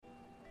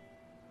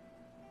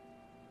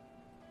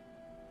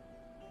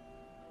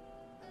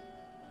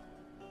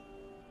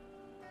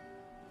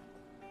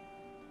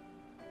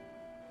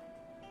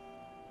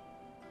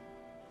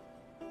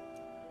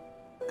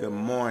Good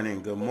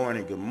morning,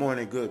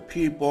 good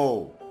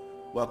people.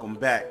 Welcome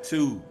back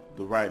to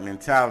The Right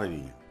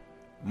Mentality.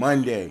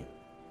 Monday,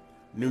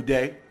 new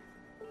day,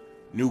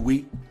 new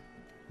week,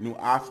 new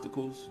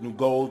obstacles, new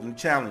goals, new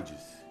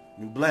challenges,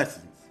 new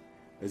blessings.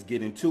 Let's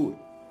get into it.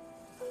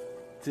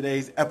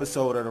 Today's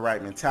episode of The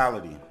Right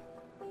Mentality.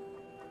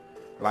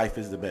 Life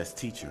is the best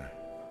teacher.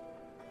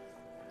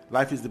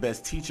 Life is the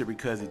best teacher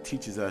because it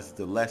teaches us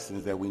the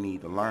lessons that we need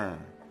to learn.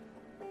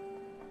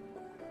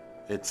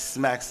 It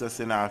smacks us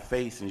in our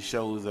face and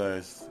shows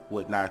us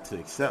what not to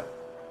accept.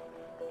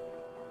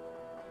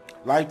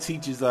 Life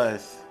teaches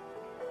us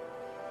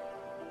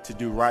to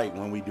do right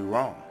when we do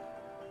wrong.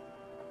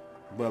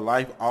 But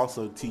life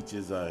also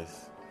teaches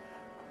us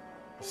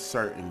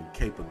certain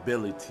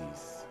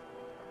capabilities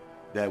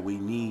that we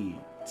need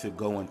to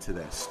go into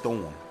that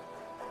storm.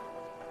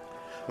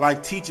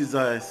 Life teaches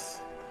us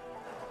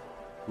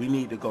we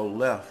need to go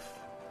left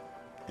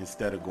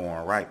instead of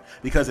going right.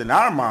 Because in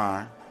our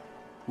mind,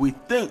 we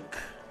think,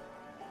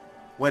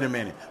 wait a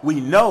minute,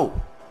 we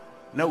know.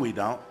 No, we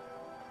don't.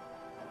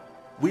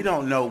 We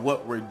don't know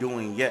what we're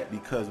doing yet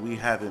because we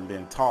haven't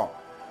been taught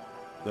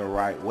the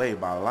right way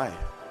by life.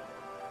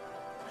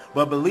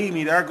 But believe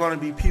me, there are going to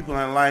be people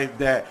in life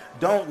that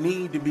don't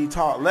need to be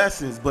taught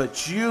lessons,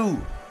 but you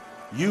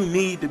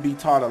need to be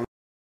taught a lesson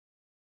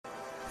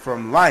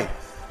from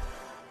life.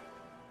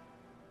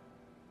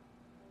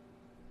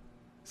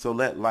 So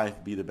let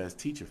life be the best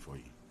teacher for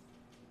you.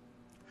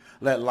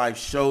 Let life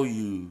show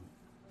you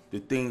the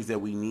things that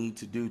we need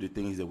to do, the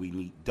things that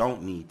we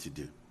don't need to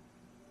do.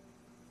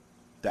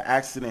 The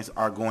accidents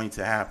are going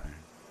to happen.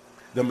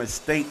 The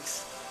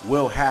mistakes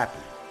will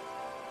happen.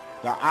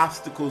 The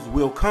obstacles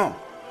will come.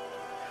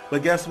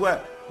 But guess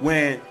what?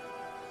 When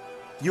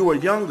you were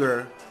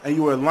younger and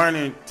you were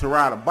learning to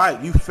ride a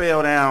bike, you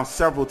fell down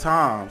several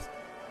times.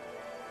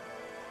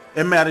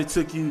 It might have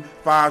took you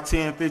 5,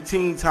 10,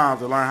 15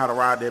 times to learn how to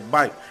ride that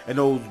bike. And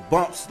those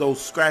bumps,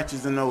 those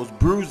scratches, and those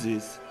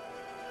bruises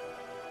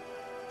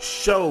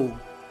show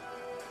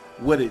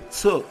what it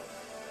took.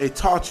 It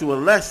taught you a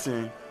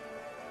lesson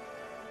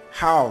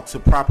how to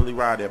properly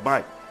ride that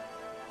bike.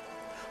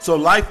 So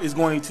life is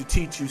going to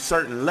teach you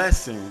certain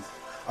lessons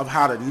of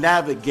how to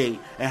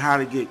navigate and how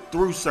to get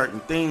through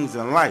certain things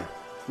in life.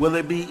 Will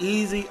it be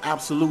easy?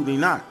 Absolutely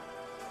not.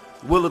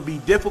 Will it be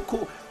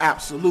difficult?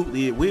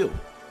 Absolutely it will.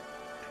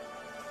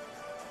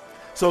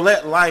 So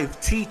let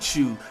life teach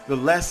you the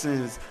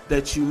lessons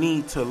that you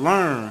need to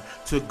learn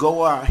to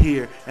go out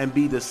here and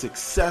be the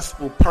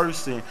successful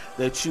person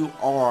that you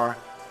are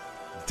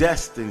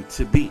destined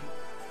to be.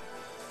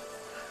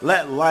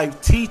 Let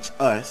life teach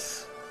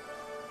us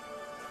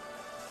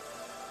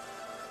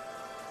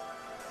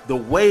the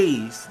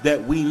ways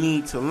that we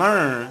need to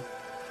learn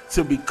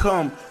to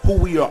become who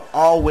we are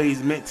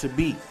always meant to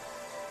be.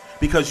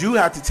 Because you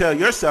have to tell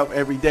yourself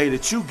every day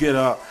that you get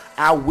up,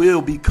 I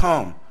will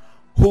become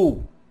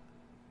who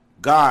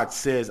God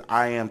says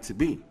I am to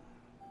be.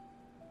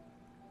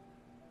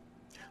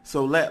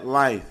 So let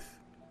life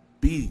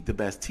be the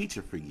best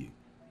teacher for you.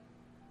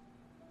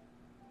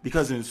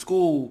 Because in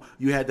school,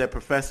 you had that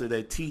professor,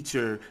 that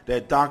teacher,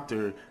 that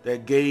doctor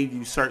that gave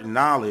you certain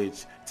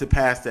knowledge to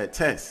pass that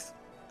test,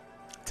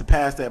 to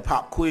pass that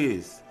pop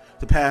quiz,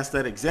 to pass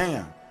that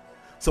exam.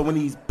 So when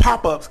these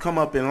pop-ups come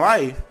up in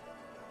life,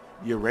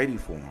 you're ready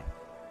for them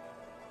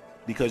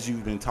because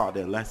you've been taught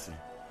that lesson.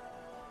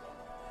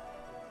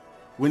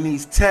 When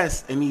these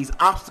tests and these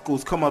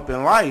obstacles come up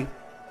in life,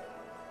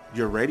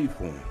 you're ready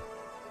for them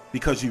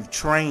because you've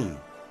trained.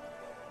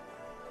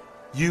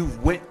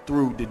 You've went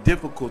through the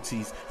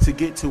difficulties to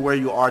get to where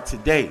you are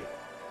today.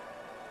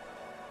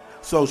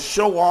 So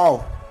show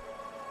off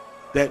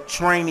that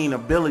training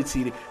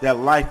ability that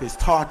life has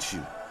taught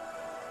you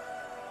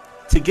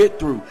to get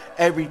through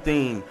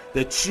everything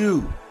that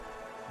you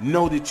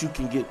know that you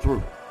can get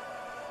through.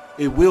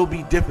 It will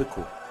be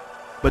difficult,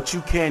 but you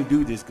can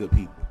do this, good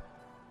people.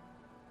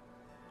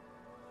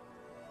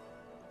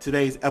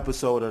 Today's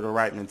episode of The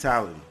Right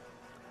Mentality.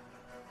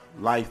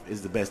 Life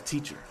is the best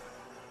teacher.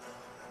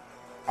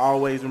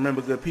 Always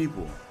remember, good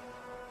people,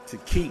 to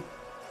keep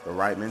the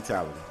right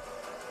mentality.